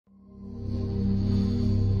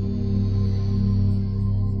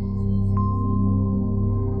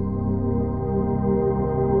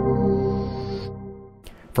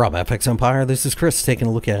From FXEmpire, this is Chris taking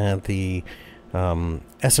a look at the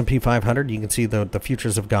S&P 500. You can see the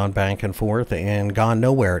futures have gone back and forth and gone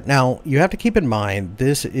nowhere. Now, you have to keep in mind,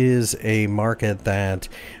 this is a market that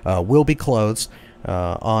will be closed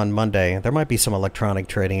on Monday. There might be some electronic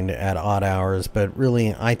trading at odd hours, but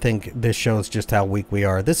really, I think this shows just how weak we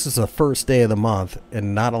are. This is the first day of the month,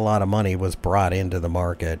 and not a lot of money was brought into the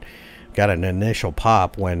market. Got an initial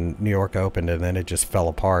pop when New York opened, and then it just fell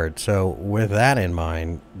apart. So with that in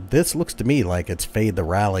mind, this looks to me like it's fade the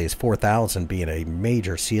rallies, 4,000 being a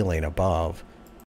major ceiling above.